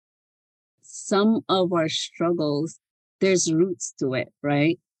some of our struggles, there's roots to it,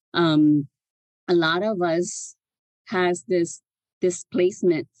 right? A lot of us has this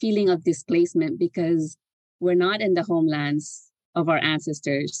feeling of displacement because we're not in the homelands of our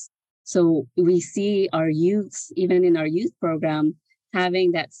ancestors. So we see our youths, even in our youth program,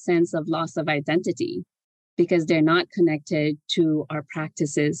 having that sense of loss of identity because they're not connected to our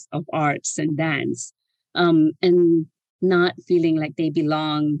practices of arts and dance, and not feeling like they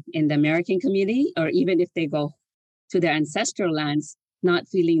belong in the American community, or even if they go to their ancestral lands, not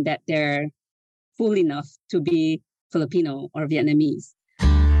feeling that they're full enough to be Filipino or Vietnamese.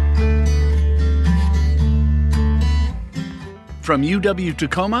 From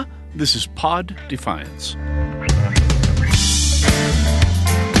UW-Tacoma, this is Pod Defiance.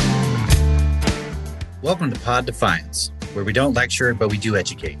 Welcome to Pod Defiance, where we don't lecture, but we do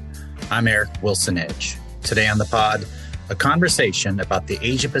educate. I'm Eric Wilson Edge. Today on the pod, a conversation about the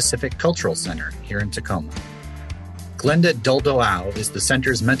Asia Pacific Cultural Center here in Tacoma. Glenda Doldoau is the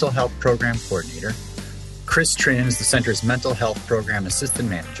center's mental health program coordinator. Chris Trin is the center's mental health program assistant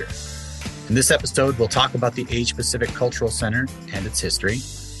manager. In this episode, we'll talk about the Asia Pacific Cultural Center and its history.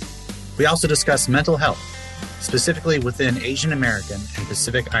 We also discuss mental health, specifically within Asian American and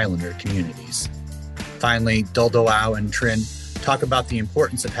Pacific Islander communities. Finally, Doldoau and Trin talk about the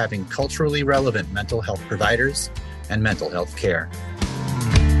importance of having culturally relevant mental health providers and mental health care.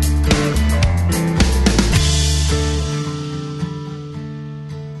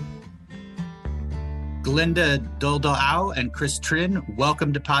 Glenda Doldoau and Chris Trin,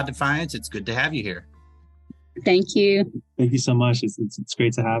 welcome to Pod Defiance. It's good to have you here. Thank you. Thank you so much. It's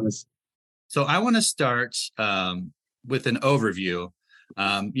great to have us. So I want to start with an overview.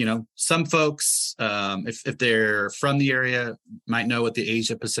 Some folks, if they're from the area, might know what the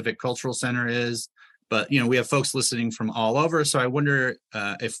Asia Pacific Cultural Center is, but, we have folks listening from all over. So I wonder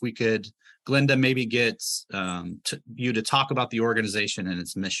if we could, Glenda, maybe get you to talk about the organization and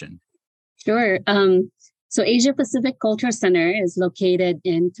its mission. Sure. So Asia Pacific Culture Center is located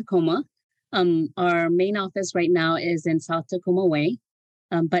in Tacoma. Our main office right now is in South Tacoma Way,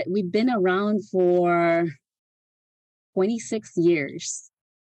 but we've been around for 26 years.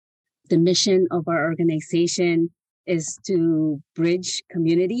 The mission of our organization is to bridge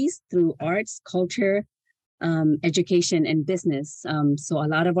communities through arts, culture, education, and business. So a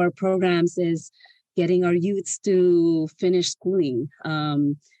lot of our programs is getting our youths to finish schooling,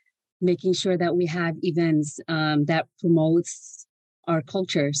 making sure that we have events that promotes our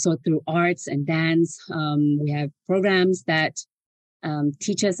culture. So through arts and dance, we have programs that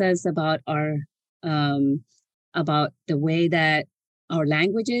teaches us about about the way that our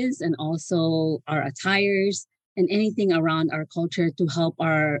languages and also our attires and anything around our culture to help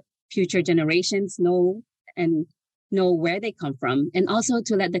our future generations know where they come from, and also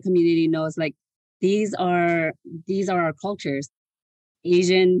to let the community know these are our cultures.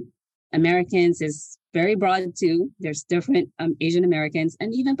 Asian Americans is very broad too. There's different Asian Americans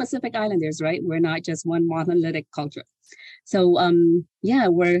and even Pacific Islanders, right? We're not just one monolithic culture. So,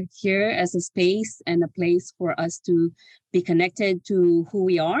 we're here as a space and a place for us to be connected to who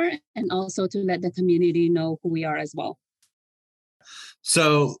we are and also to let the community know who we are as well.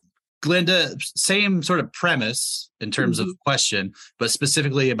 So, Glenda, same sort of premise in terms of question, but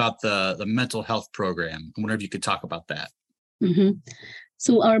specifically about the mental health program. I wonder if you could talk about that. Mm-hmm.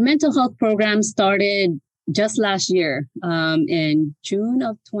 So our mental health program started just last year in June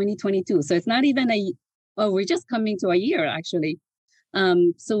of 2022. So it's not even we're just coming to a year, actually.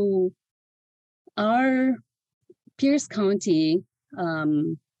 So our Pierce County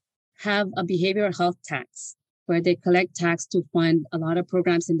have a behavioral health tax where they collect tax to fund a lot of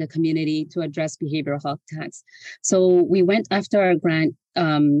programs in the community to address behavioral health tax. So we went after a grant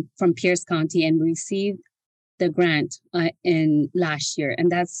from Pierce County and received the grant in last year.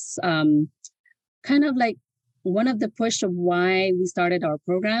 And that's kind of like one of the push of why we started our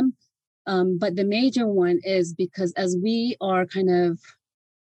program. But the major one is because as we are kind of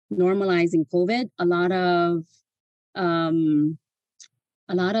normalizing COVID, a lot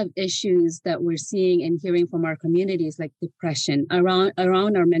of issues that we're seeing and hearing from our communities, like depression around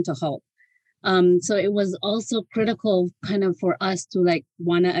our mental health. So it was also critical kind of for us to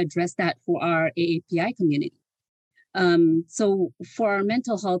want to address that for our AAPI community. So for our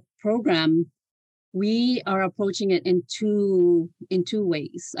mental health program, we are approaching it in two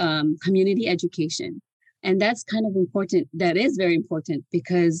ways, community education. And that's kind of important. That is very important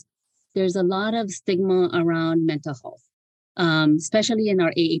because there's a lot of stigma around mental health, especially in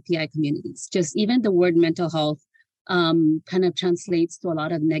our AAPI communities. Just even the word mental health kind of translates to a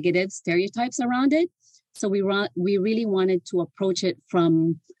lot of negative stereotypes around it. So we really wanted to approach it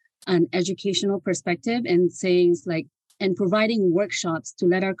from an educational perspective and saying like, and providing workshops to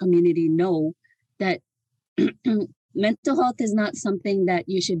let our community know that mental health is not something that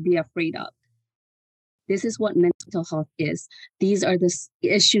you should be afraid of. This is what mental health is. These are the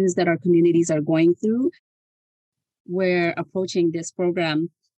issues that our communities are going through. We're approaching this program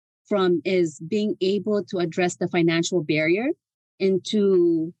from is being able to address the financial barrier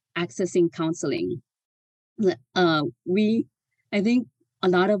into accessing counseling. I think a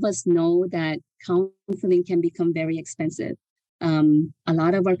lot of us know that counseling can become very expensive. A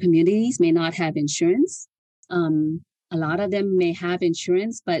lot of our communities may not have insurance. A lot of them may have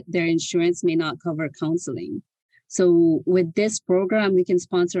insurance, but their insurance may not cover counseling. So with this program, we can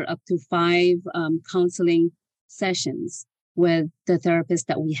sponsor up to 5 counseling sessions with the therapists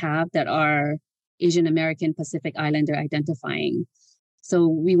that we have that are Asian American Pacific Islander identifying. So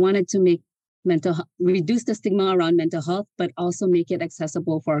we wanted to make reduce the stigma around mental health, but also make it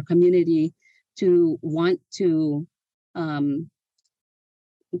accessible for our community to want to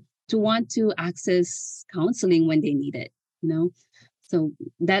access counseling when they need it, So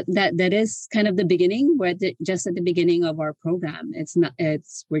that is kind of the beginning. We're just at the beginning of our program.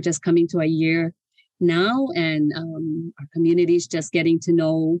 We're just coming to a year now, and our community is just getting to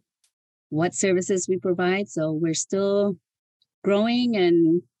know what services we provide. So we're still growing,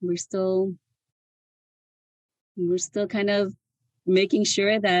 and we're still kind of making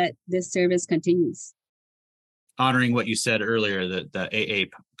sure that this service continues. Honoring what you said earlier, that the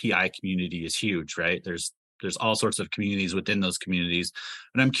AAPI community is huge, right? There's all sorts of communities within those communities.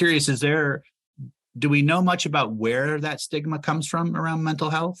 And I'm curious, do we know much about where that stigma comes from around mental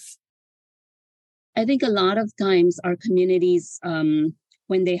health? I think a lot of times our communities,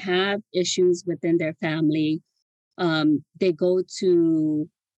 when they have issues within their family, they go to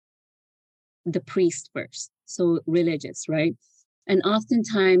the priest first. So religious, right? And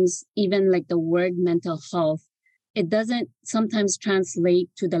oftentimes, even like the word mental health, it doesn't sometimes translate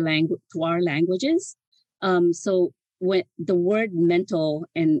to to our languages. So when the word mental,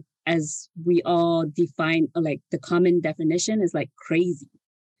 and as we all define, like the common definition is like crazy.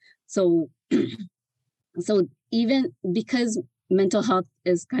 So, so even because mental health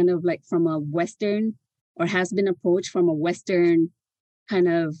is kind of like from a Western, or has been approached from a Western kind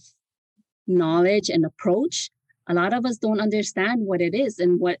of knowledge and approach, a lot of us don't understand what it is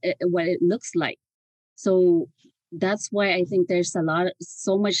and what it looks like. So that's why I think there's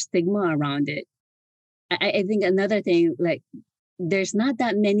so much stigma around it. I think another thing, like there's not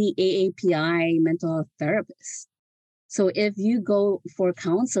that many AAPI mental health therapists. So if you go for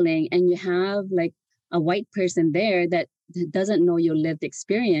counseling and you have like a white person there that doesn't know your lived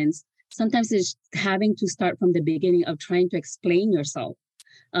experience, sometimes it's having to start from the beginning of trying to explain yourself.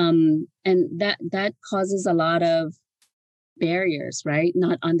 And that causes a lot of barriers, right?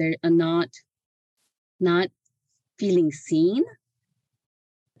 Not feeling seen.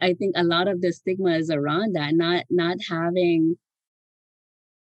 I think a lot of the stigma is around that, not having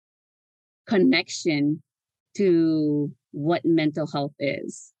connection to what mental health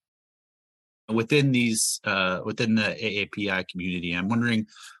is. Within the AAPI community, I'm wondering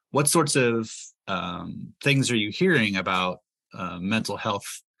what sorts of things are you hearing about mental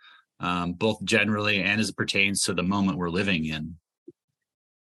health, both generally and as it pertains to the moment we're living in?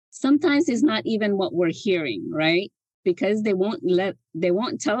 Sometimes it's not even what we're hearing, right? Because they won't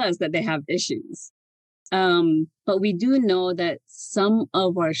tell us that they have issues. But we do know that some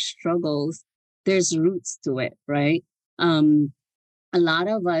of our struggles, there's roots to it, right? A lot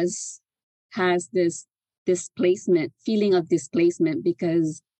of us has this feeling of displacement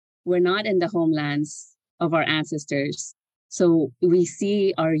because we're not in the homelands of our ancestors. So we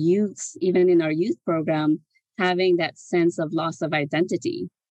see our youths, even in our youth program, having that sense of loss of identity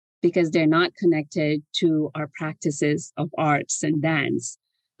because they're not connected to our practices of arts and dance,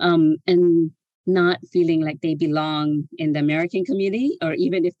 and not feeling like they belong in the American community, or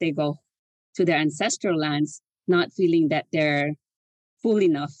even if they go to their ancestral lands, not feeling that they're full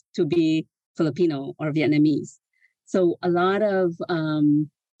enough to be Filipino or Vietnamese. So a lot of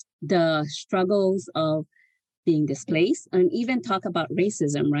the struggles of being displaced, and even talk about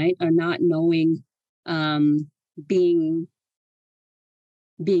racism, right? Or not knowing,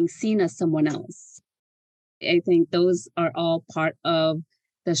 being seen as someone else. I think those are all part of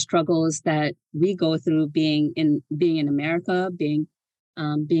the struggles that we go through being in America, being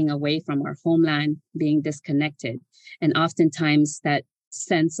away from our homeland, being disconnected. And oftentimes that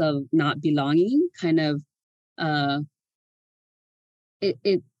sense of not belonging kind of,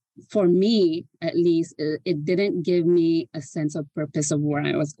 it for me, at least, it didn't give me a sense of purpose of where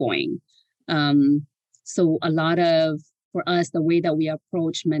I was going. So a lot of for us, the way that we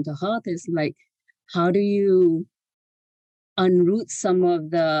approach mental health is like, how do you unroot some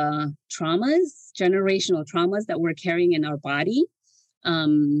of the traumas, generational traumas that we're carrying in our body,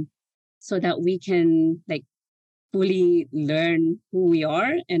 so that we can like fully learn who we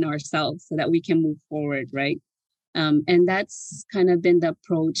are and ourselves so that we can move forward, right? And that's kind of been the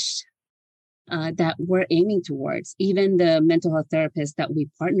approach that we're aiming towards. Even the mental health therapists that we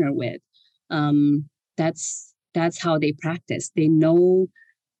partner with, that's how they practice. They know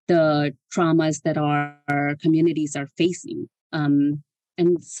the traumas that our communities are facing, and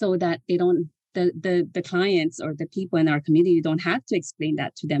so that they don't the clients or the people in our community don't have to explain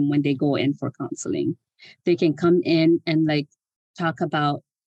that to them when they go in for counseling. They can come in and like talk about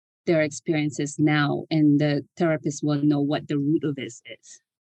their experiences now, and the therapist will know what the root of this is.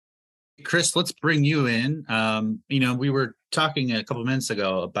 Chris, let's bring you in. We were talking a couple of minutes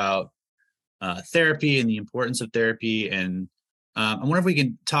ago about therapy and the importance of therapy, and I wonder if we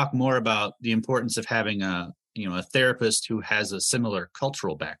can talk more about the importance of having a therapist who has a similar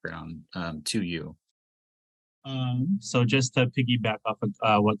cultural background to you. So just to piggyback off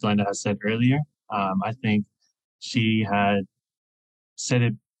of what Glenda has said earlier, I think she had said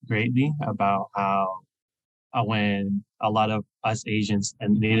it greatly about how when a lot of us Asians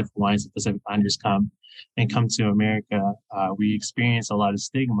and Native Hawaiians and Pacific Islanders come to America, we experience a lot of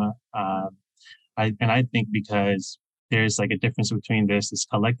stigma. I think because there's like a difference between this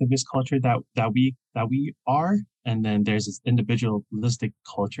collectivist culture that we are, and then there's this individualistic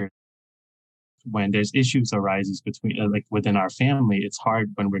culture. When there's issues arises between like within our family, it's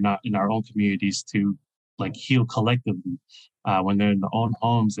hard when we're not in our own communities to like heal collectively. When they're in their own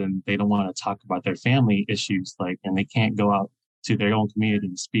homes and they don't want to talk about their family issues, like, and they can't go out to their own community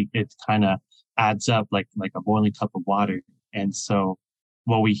and speak, it kind of adds up like a boiling cup of water. And so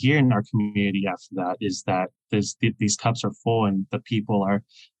what we hear in our community after that is that these cups are full and the people are,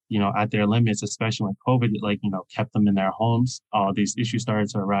 at their limits, especially when COVID, kept them in their homes. All these issues started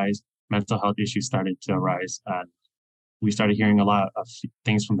to arise. Mental health issues started to arise. And we started hearing a lot of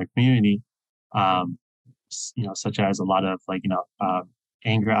things from the community, such as a lot of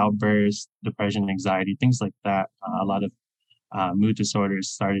anger outbursts, depression, anxiety, things like that. A lot of mood disorders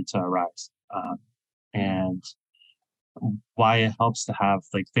started to arise. And why it helps to have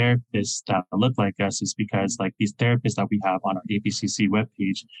like therapists that look like us is because like these therapists that we have on our APCC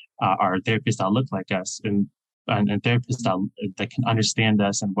webpage are therapists that look like us and therapists that can understand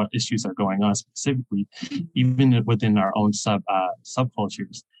us and what issues are going on specifically, even within our own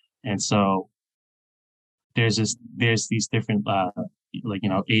subcultures. And so there's these different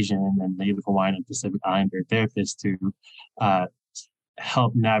Asian and Native Hawaiian and Pacific Islander therapists to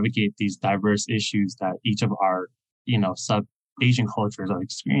help navigate these diverse issues that each of our sub-Asian cultures are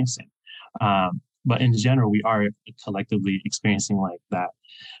experiencing. But in general, we are collectively experiencing like that,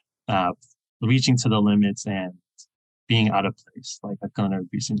 reaching to the limits and being out of place, like Akana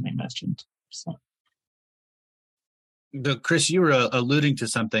recently mentioned. So. But Chris, you were alluding to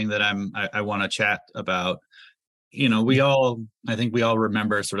something that I want to chat about. I think we all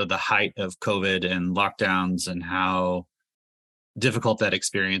remember sort of the height of COVID and lockdowns and how difficult that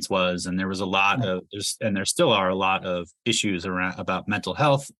experience was. And there was there still are a lot of issues about mental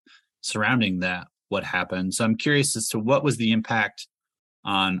health surrounding that, what happened. So I'm curious as to what was the impact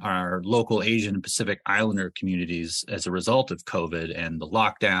on our local Asian and Pacific Islander communities as a result of COVID and the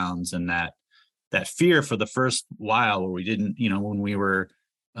lockdowns and that fear for the first while where we didn't, when we were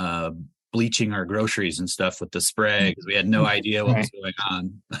bleaching our groceries and stuff with the spray because we had no idea what was going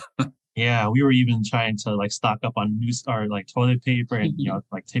on. Yeah, we were even trying to like stock up on toilet paper and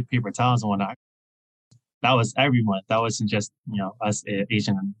paper towels and whatnot. That was everyone. That wasn't just us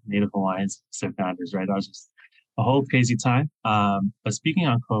Asian and Native Hawaiians, Pacific Islanders, right? That was just a whole crazy time. But speaking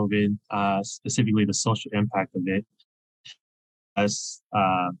on COVID, specifically the social impact of it, us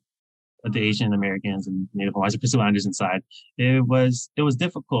the Asian Americans and Native Hawaiians and Pacific Islanders inside, it was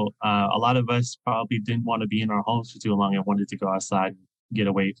difficult. A lot of us probably didn't want to be in our homes for too long and wanted to go outside and get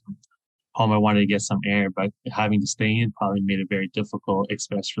away from home. I wanted to get some air, but having to stay in probably made it very difficult,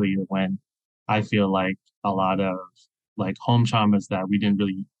 especially when I feel like a lot of like home traumas that we didn't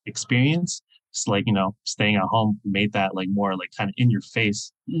really experience. It's like, staying at home made that like more like kind of in your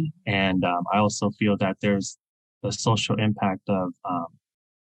face. And I also feel that there's the social impact of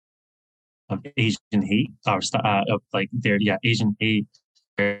Asian hate Asian hate.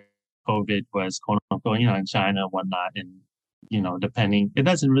 COVID was quote unquote, in China and whatnot. And depending, it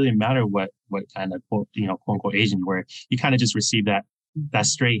doesn't really matter what kind of quote unquote Asian you were. You kind of just receive that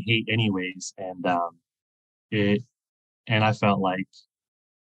straight hate anyways. And I felt like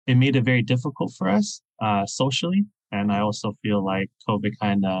it made it very difficult for us socially. And I also feel like COVID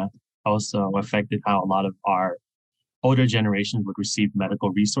kind of also affected how a lot of our older generations would receive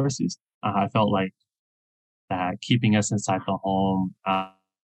medical resources. I felt like that keeping us inside the home,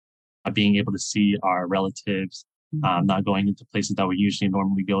 being able to see our relatives, not going into places that we usually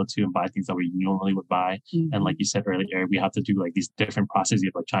normally go to and buy things that we normally would buy. And like you said earlier, we have to do like these different processes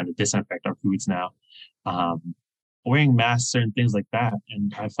of like trying to disinfect our foods now, wearing masks, certain things like that.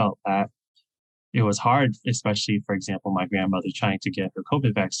 And I felt that it was hard, especially, for example, my grandmother trying to get her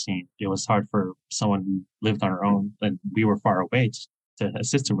COVID vaccine. It was hard for someone who lived on her own, and we were far away to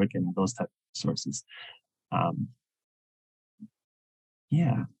assist her with getting those type of resources.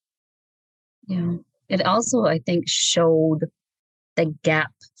 Yeah. Yeah. It also, I think, showed the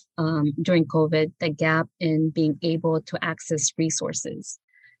gap during COVID, the gap in being able to access resources.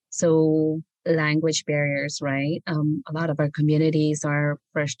 So language barriers, right? A lot of our communities are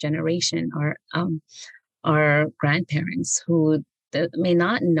first generation, our grandparents who may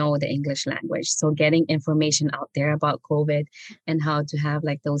not know the English language. So getting information out there about COVID and how to have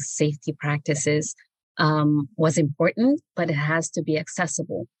like those safety practices was important, but it has to be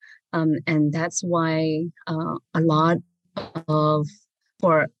accessible. And that's why a lot of,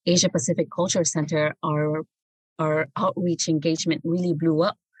 for Asia Pacific Culture Center, our outreach engagement really blew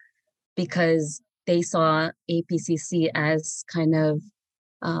up because they saw APCC as kind of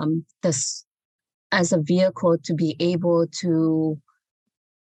as a vehicle to be able to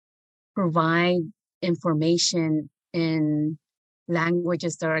provide information in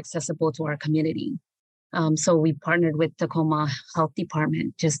languages that are accessible to our community. So we partnered with Tacoma Health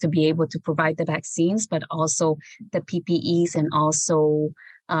Department just to be able to provide the vaccines, but also the PPEs and also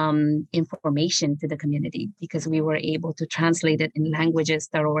information to the community, because we were able to translate it in languages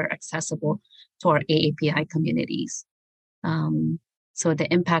that were accessible to our AAPI communities. So the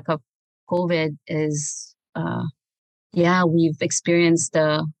impact of COVID is, we've experienced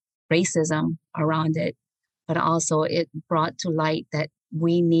the racism around it, but also it brought to light that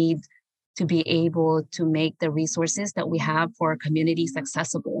we need to be able to make the resources that we have for our communities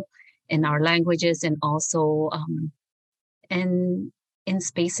accessible in our languages and also in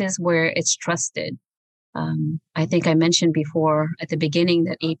spaces where it's trusted. I think I mentioned before at the beginning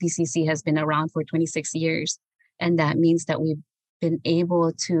that APCC has been around for 26 years. And that means that we've been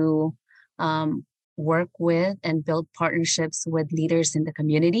able to work with and build partnerships with leaders in the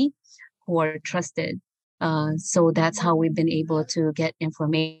community who are trusted. So that's how we've been able to get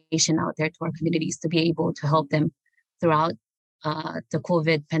information out there to our communities to be able to help them throughout the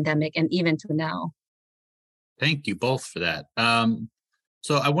COVID pandemic and even to now. Thank you both for that.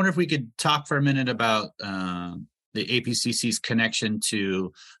 So I wonder if we could talk for a minute about the APCC's connection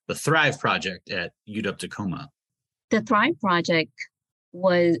to the Thrive Project at UW-Tacoma. The Thrive Project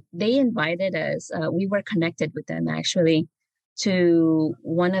they invited us, we were connected with them actually, to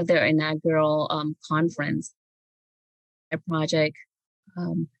one of their inaugural conference. The project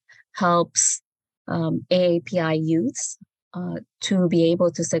helps AAPI youths to be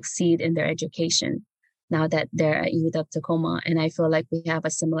able to succeed in their education now that they're at UW-Tacoma. And I feel like we have a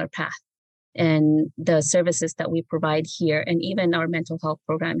similar path. And the services that we provide here, and even our mental health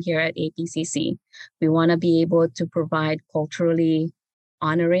program here at APCC, we want to be able to provide culturally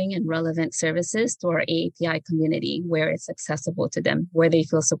honoring and relevant services to our AAPI community where it's accessible to them, where they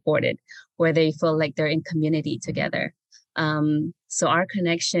feel supported, where they feel like they're in community together. So our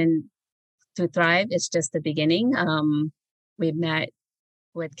connection to Thrive is just the beginning. We've met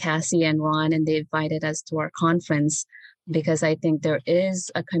with Cassie and Ron, and they invited us to our conference because I think there is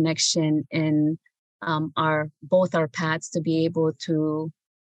a connection in both our paths to be able to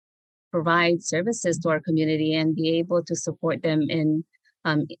provide services to our community and be able to support them in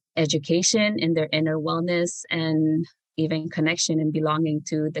education, in their inner wellness, and even connection and belonging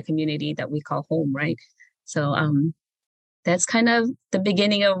to the community that we call home, right? So that's kind of the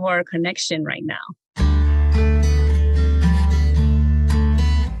beginning of our connection right now.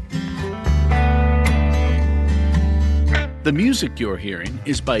 The music you're hearing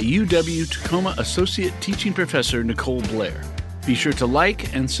is by UW-Tacoma Associate Teaching Professor Nicole Blair. Be sure to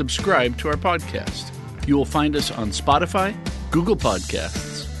like and subscribe to our podcast. You will find us on Spotify, Google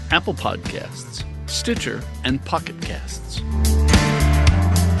Podcasts, Apple Podcasts, Stitcher, and Pocket Casts.